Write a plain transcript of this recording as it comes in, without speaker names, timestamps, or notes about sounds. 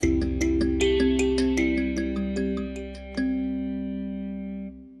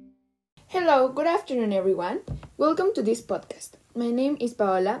Hello, good afternoon, everyone. Welcome to this podcast. My name is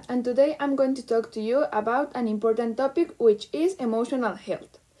Paola, and today I'm going to talk to you about an important topic, which is emotional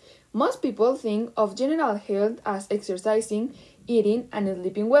health. Most people think of general health as exercising, eating, and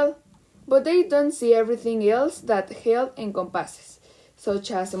sleeping well, but they don't see everything else that health encompasses,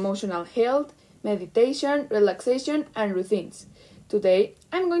 such as emotional health, meditation, relaxation, and routines. Today,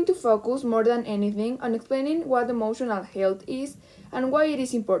 I'm going to focus more than anything on explaining what emotional health is and why it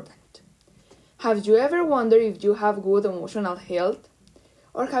is important. Have you ever wondered if you have good emotional health?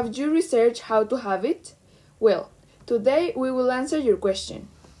 Or have you researched how to have it? Well, today we will answer your question.